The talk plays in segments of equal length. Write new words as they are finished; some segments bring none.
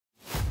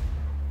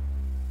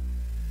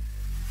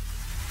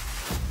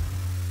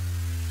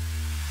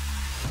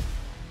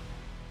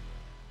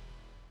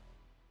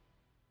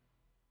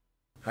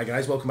Hi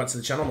guys, welcome back to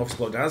the channel. I'm Office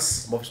Bloke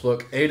Daz. I'm Office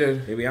Bloke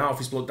Aidan. Here we are,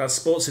 Office Bloke Daz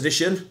Sports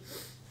Edition.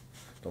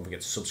 Don't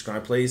forget to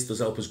subscribe please, it does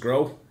help us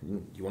grow.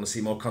 You want to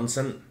see more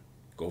content?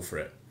 Go for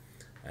it.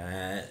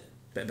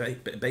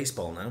 Bit of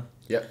baseball now.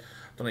 Yep. I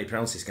don't know how you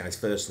pronounce this guy's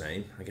first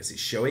name. I guess it's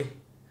Shohei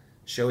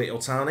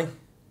Ohtani.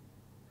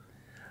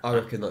 I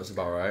reckon that's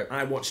about right.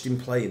 I watched him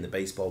play in the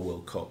Baseball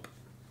World Cup.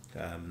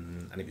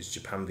 And it was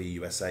Japan v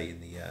USA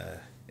in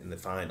the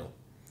final.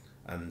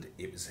 And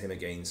it was him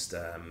against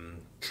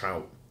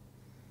Trout.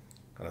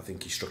 And I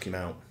think he struck him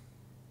out.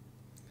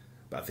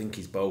 But I think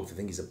he's both. I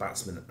think he's a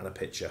batsman and a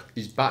pitcher.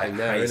 He's batting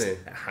there, isn't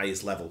he? At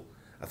highest level.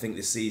 I think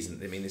this season,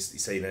 I mean,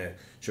 he's saying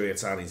Shohei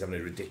Ohtani is having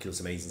a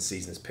ridiculous, amazing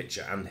season as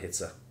pitcher and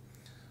hitter.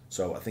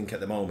 So I think at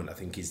the moment, I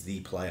think he's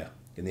the player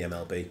in the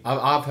MLB.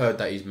 I've heard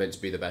that he's meant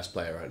to be the best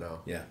player right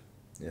now. Yeah.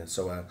 Yeah.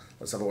 So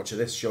let's have a watch of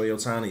this. Shohei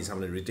Ohtani is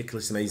having a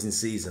ridiculous, amazing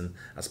season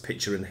as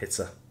pitcher and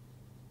hitter.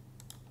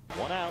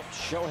 One out,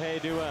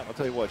 Shohei duet. I'll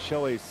tell you what,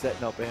 Shohei's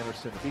setting up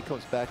Anderson. If he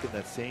comes back in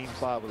that same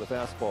spot with a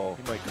fastball,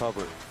 he might cover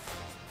it.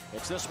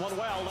 It's this one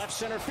well, left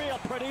center field,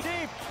 pretty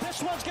deep.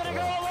 This one's gonna go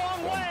a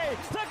long way.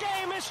 The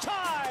game is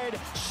tied.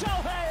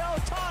 Shohei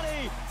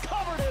Ohtani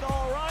covered it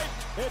all right.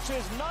 It's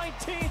his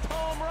 19th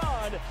home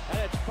run, and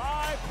it's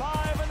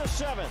 5-5 in the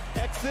 7th.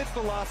 Exit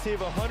velocity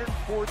of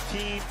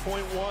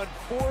 114.1,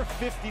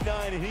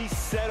 459, and he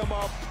set him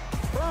up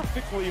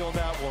perfectly on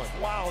that one.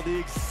 Wow, the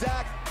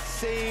exact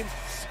same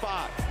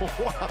spot.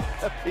 Wow,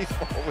 that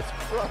baseball was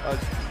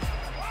crushed.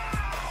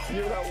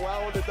 Hear that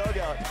wow in the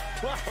dugout.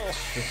 Wow.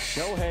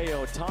 Shohei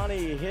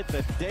Ohtani hit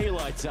the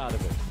daylights out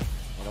of it.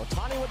 And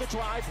Ohtani with a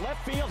drive,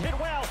 left field, hit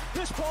well.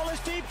 This ball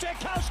is deep.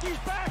 Jankowski's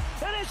back,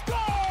 and it's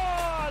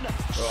gone.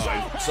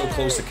 Oh, so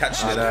close to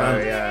catching it.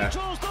 The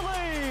Angels the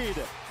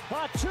lead.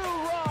 A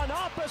two-run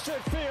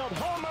opposite field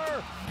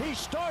homer. He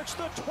starts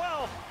the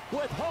 12th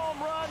with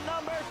home run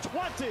number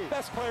 20.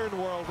 Best player in the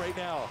world right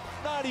now.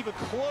 Not even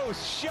close.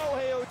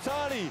 Shohei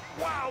Ohtani.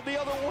 Wow, the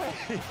other way.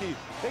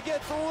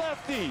 Against the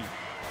lefty.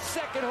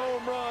 Second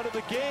home run of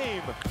the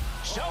game.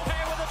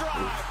 Shohei with a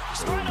drive.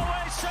 Straight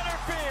away center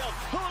field.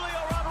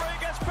 Julio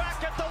Rodriguez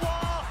back at the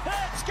wall.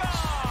 It's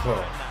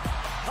gone.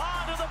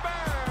 Onto the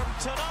berm.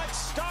 Tonight's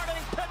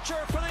starting pitcher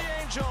for the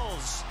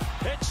Angels.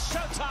 It's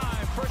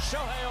showtime for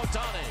Shohei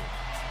Ohtani.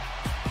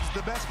 He's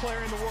the best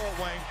player in the world,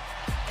 Wayne.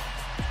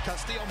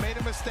 Castillo made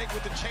a mistake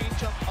with the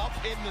changeup up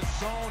in the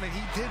zone, and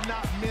he did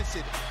not miss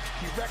it.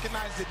 He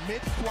recognized it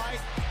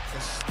mid-flight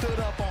and stood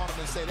up on him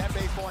and said, that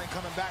baseball ain't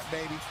coming back,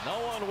 baby.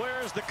 No one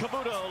wears the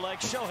kabuto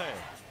like Shohei.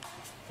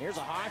 Here's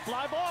a high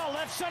fly ball,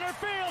 left center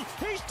field.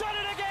 He's done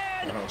it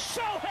again.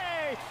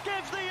 Shohei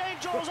gives the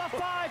Angels a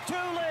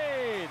 5-2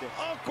 lead.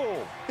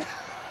 Uncle,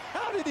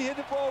 how did he hit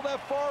the ball that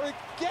far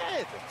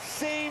again?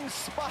 Same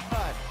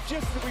spot.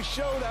 Just as we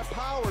show that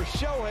power,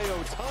 Shohei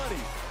Ohtani.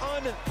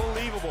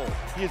 Unbelievable.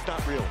 He is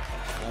not real.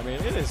 I mean,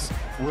 it is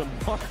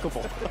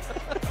remarkable.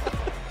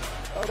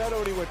 Oh, that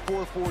only went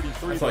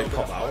 443. I thought he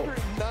popped out.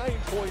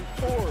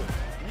 109.4.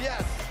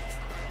 Yes.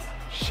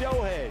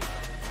 Shohei.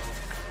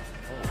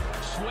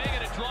 Swing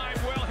and a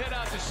drive well hit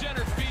out to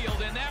center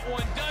field, and that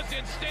one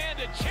doesn't stand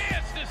a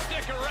chance to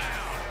stick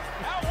around.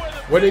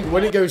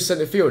 When it goes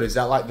centre field, is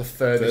that like the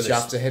furthest you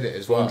have to hit it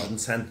as well?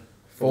 410.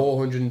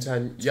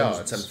 410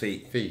 yards?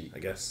 410 feet, I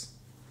guess.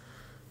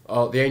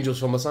 Oh, the Angels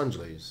from Los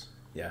Angeles?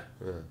 Yeah.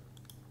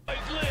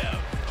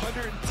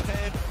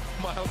 110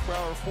 miles per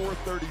hour,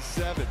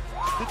 437.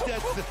 The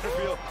dead center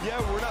field.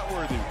 Yeah, we're not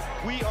worthy.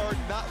 We are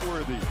not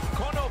worthy.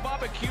 Kono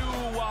barbecue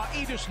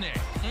idusne.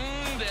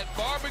 That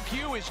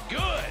barbecue is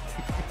good.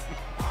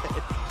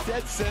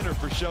 Dead center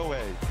for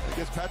Shohei. I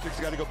guess Patrick's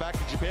got to go back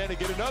to Japan and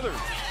get another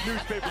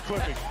newspaper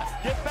clipping.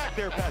 Get back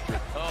there, Patrick.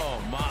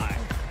 Oh, my.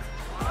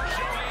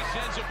 Shohei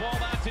sends a ball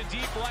out to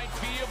deep right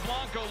field.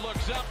 Blanco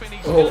looks up, and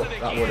he's done it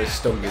again. That would have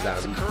stung his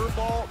That's a hand.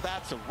 curveball.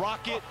 That's a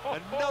rocket.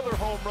 Another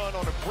home run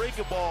on a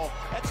breaking ball.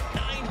 That's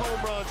 9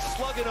 home runs,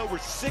 slugging over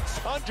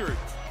 600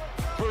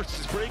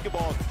 versus breaking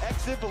ball.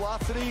 Exit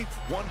velocity,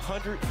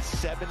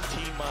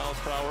 117 miles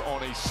per hour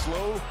on a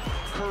slow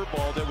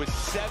curveball that was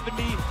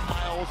 70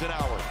 miles an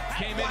hour.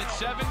 Came in at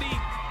 70,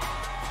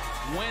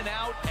 went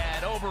out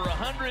at over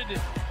 100,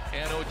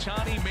 and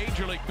Ohtani,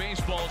 Major League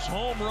Baseball's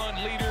home run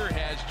leader,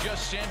 has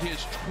just sent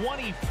his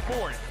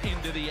 24th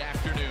into the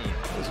afternoon.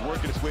 He's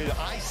working his way to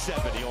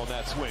I-70 on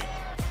that swing.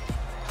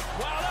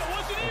 Wow, that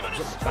wasn't even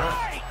a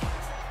strike!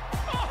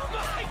 Oh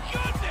my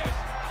goodness!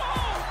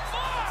 Oh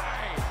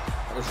my!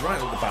 That was right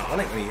with the bat,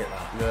 wasn't it, when he hit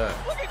that? Yeah.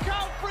 Look at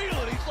Kyle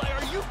Freeland. He's like,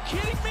 are you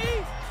kidding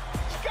me?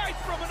 This guy's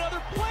from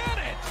another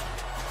planet.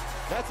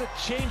 That's a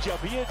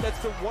changeup. That's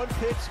the one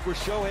pitch where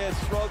Shohei has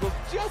struggled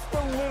just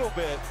a little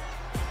bit.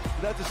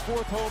 That's his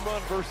 4th home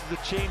run versus a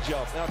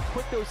changeup. Now,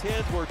 quick those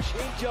hands were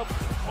changeup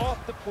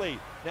off the plate.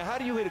 Now, how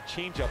do you hit a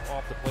changeup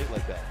off the plate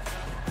like that?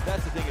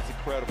 That's the thing. It's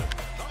incredible.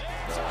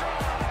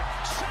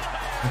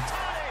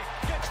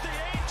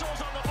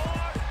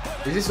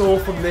 Is this all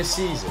from this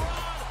season?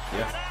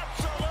 Yeah.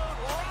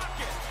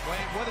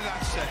 Wayne, what did I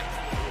say?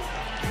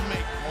 You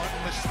make one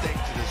mistake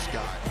to this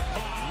guy.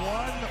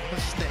 One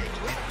mistake.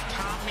 And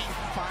Tommy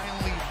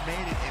finally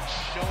made it, and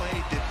Shohei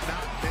did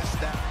not miss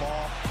that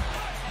ball.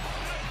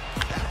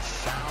 That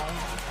sound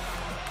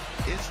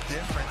is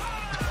different.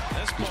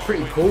 He's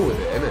pretty cool with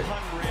it, isn't it?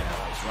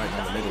 Yeah, it's right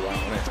down the middle,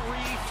 isn't it? 3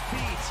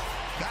 feet.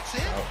 That's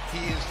it.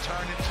 He is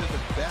turned into the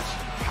best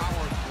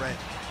power threat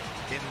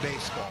in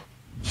baseball.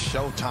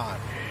 Showtime.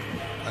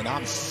 And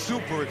I'm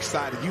super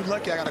excited. You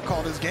lucky I got to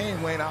call this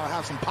game, Wayne. I'll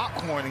have some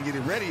popcorn and get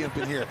it ready up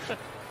in here.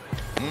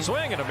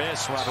 Swing and a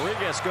miss.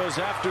 Rodriguez goes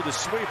after the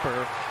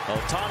sweeper.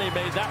 Ohtani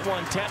made that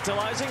one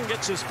tantalizing and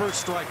gets his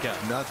first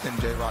strikeout. Nothing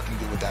J-Rock can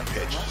do with that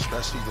pitch,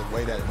 especially the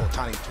way that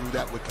Ohtani threw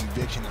that with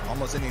conviction.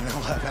 Almost any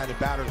left-handed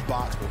batter's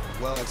box, but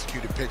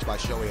well-executed pitch by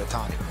Shohei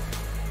Ohtani.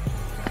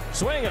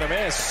 Swing and a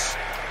miss.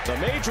 The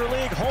Major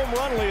League home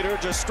run leader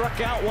just struck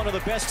out one of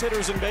the best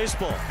hitters in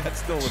baseball. That's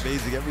still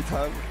amazing. Every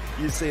time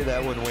you say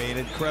that one, Wayne,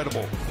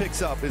 incredible.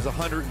 Picks up his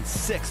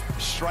 106th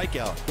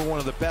strikeout for one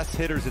of the best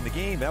hitters in the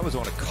game. That was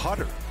on a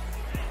cutter.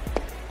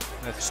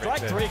 That's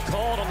strike 3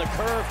 called on the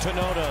curve to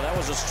Noda. That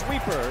was a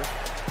sweeper.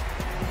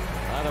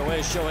 Either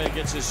way, Shohei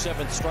gets his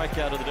 7th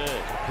strikeout of the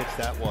day. Pitch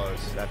that was.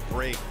 That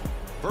break,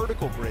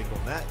 vertical break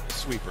on that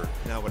sweeper.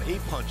 Now with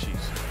 8 punchies.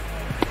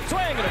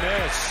 Swing and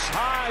a miss.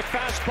 High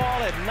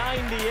fastball at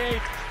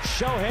 98.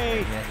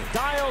 Shohei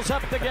dials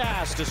up the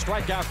gas to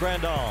strike out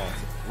Grandal.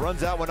 Runs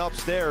that one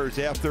upstairs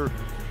after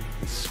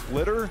a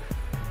splitter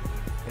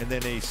and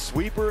then a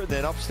sweeper, and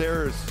then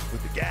upstairs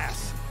with the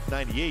gas.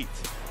 98.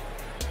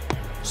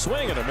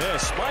 Swing and a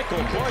miss. Michael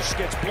Busch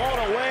gets blown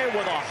away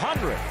with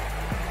 100.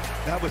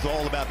 That was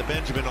all about the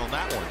Benjamin on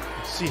that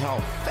one. See how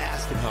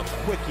fast and how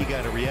quick you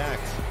got to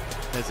react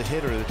as a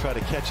hitter to try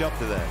to catch up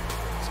to that.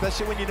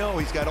 Especially when you know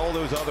he's got all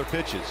those other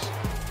pitches.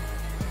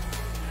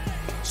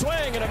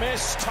 Swing and a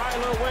miss.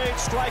 Tyler Wade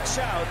strikes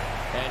out.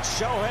 And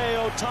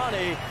Shohei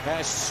Ohtani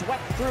has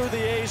swept through the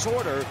A's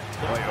order.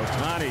 Boy,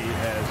 Ohtani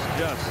has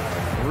just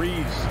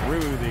breezed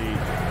through the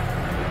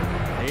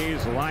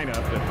A's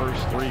lineup the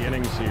first 3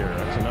 innings here.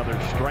 That's another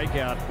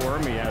strikeout for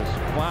him. He has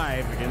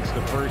 5 against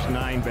the first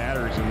 9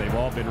 batters, and they've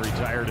all been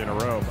retired in a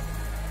row.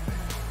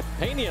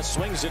 Pena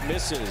swings and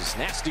misses.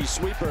 Nasty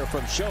sweeper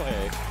from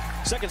Shohei.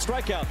 Second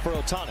strikeout for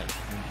Ohtani.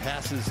 And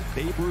passes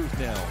Babe Ruth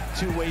now.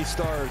 2-way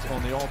stars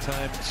on the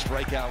all-time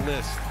strikeout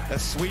list. A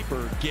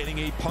sweeper getting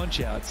a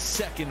punch-out.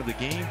 2nd of the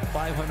game.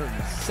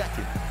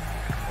 502nd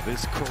of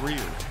his career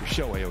for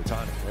Shohei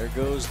Ohtani. There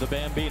goes the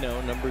Bambino,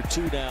 number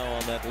 2 now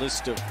on that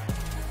list of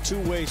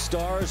 2-way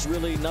stars.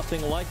 Really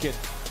nothing like it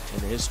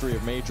in the history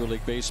of Major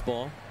League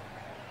Baseball.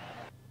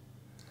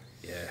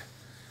 Yeah.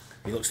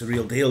 He looks the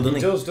real deal, doesn't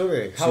he? He does,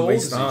 doesn't he? How old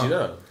is he, do you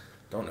know?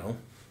 Don't know.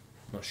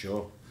 Not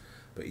sure.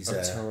 But he's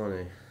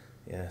Ohtani.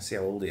 Yeah, see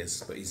how old he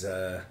is. But he's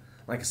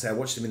like I say, I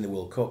watched him in the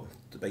World Cup,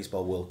 the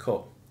Baseball World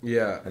Cup.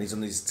 Yeah. And he's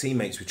on his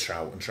teammates with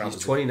Trout, and Trout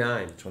He's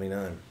 29. 29.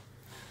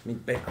 I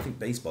mean, I think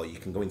baseball, you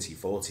can go into your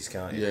 40s,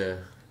 can't you? Yeah.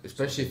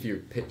 Especially if you're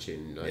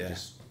pitching, like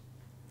just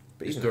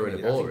but throwing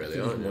the ball, really,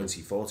 you aren't can you? go into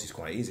your 40s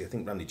quite easy. I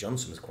think Randy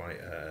Johnson was quite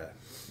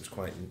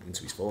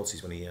into his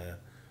 40s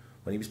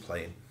when he was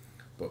playing.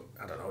 But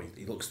I don't know,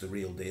 he looks the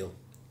real deal.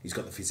 He's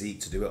got the physique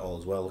to do it all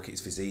as well. Look at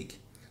his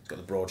physique. He's got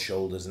the broad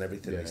shoulders and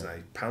everything. Yeah. He's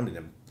like pounding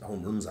them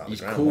home runs out of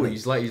the ground. Cool.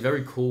 He's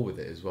very cool with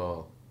it as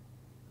well.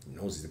 He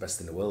knows he's the best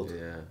in the world.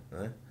 Yeah.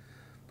 Right?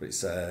 But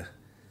it's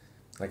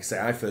like I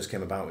say, I first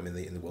came about him in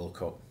the World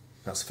Cup.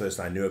 That's the first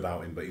I knew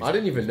about him. But I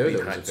didn't even know being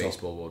there was a hyped up.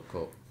 baseball World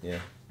Cup. Yeah,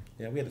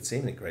 we had a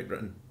team in Great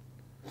Britain.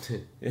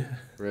 Yeah,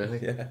 Really?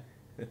 yeah.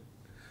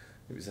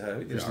 It was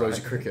There's loads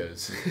of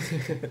cricketers.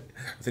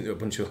 I think there were a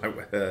bunch of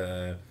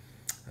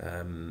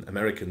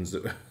Americans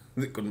that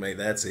couldn't make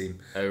their team.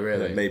 Oh,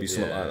 really? Maybe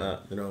something like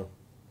that, you know.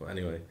 But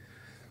anyway,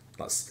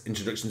 that's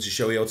introduction to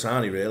Shohei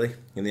Ohtani, really,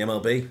 in the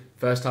MLB.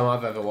 First time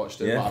I've ever watched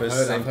him. Yeah, I've heard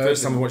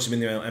first time I watched him in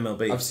the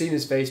MLB. I've seen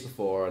his face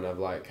before and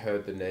I've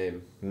heard the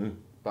name, Mm.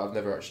 but I've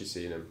never actually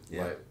seen him.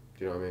 Yeah.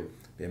 Do you know what I mean?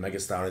 Be a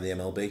megastar in the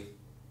MLB.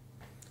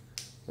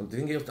 Well, do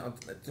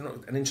you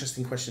know, an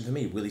interesting question for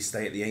me? Will he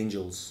stay at the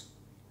Angels?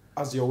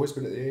 Has he always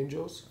been at the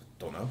Angels?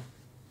 Don't know.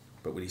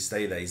 But will he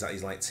stay there? He's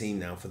like team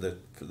now for the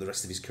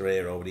rest of his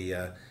career, or would he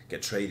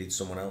get traded to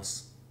someone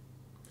else?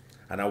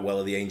 And how well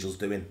are the Angels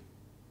doing?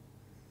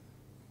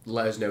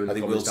 Let us know in the Are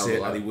they comments down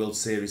below. Are they World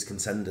Series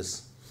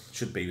contenders?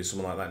 Should be with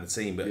someone like that in the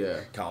team, but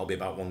Yeah. can't all be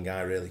about one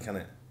guy, really, can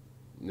it?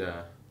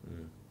 Nah.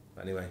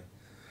 But anyway,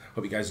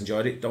 hope you guys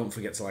enjoyed it. Don't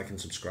forget to like and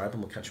subscribe,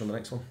 and we'll catch you on the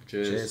next one.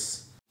 Cheers.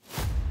 Cheers.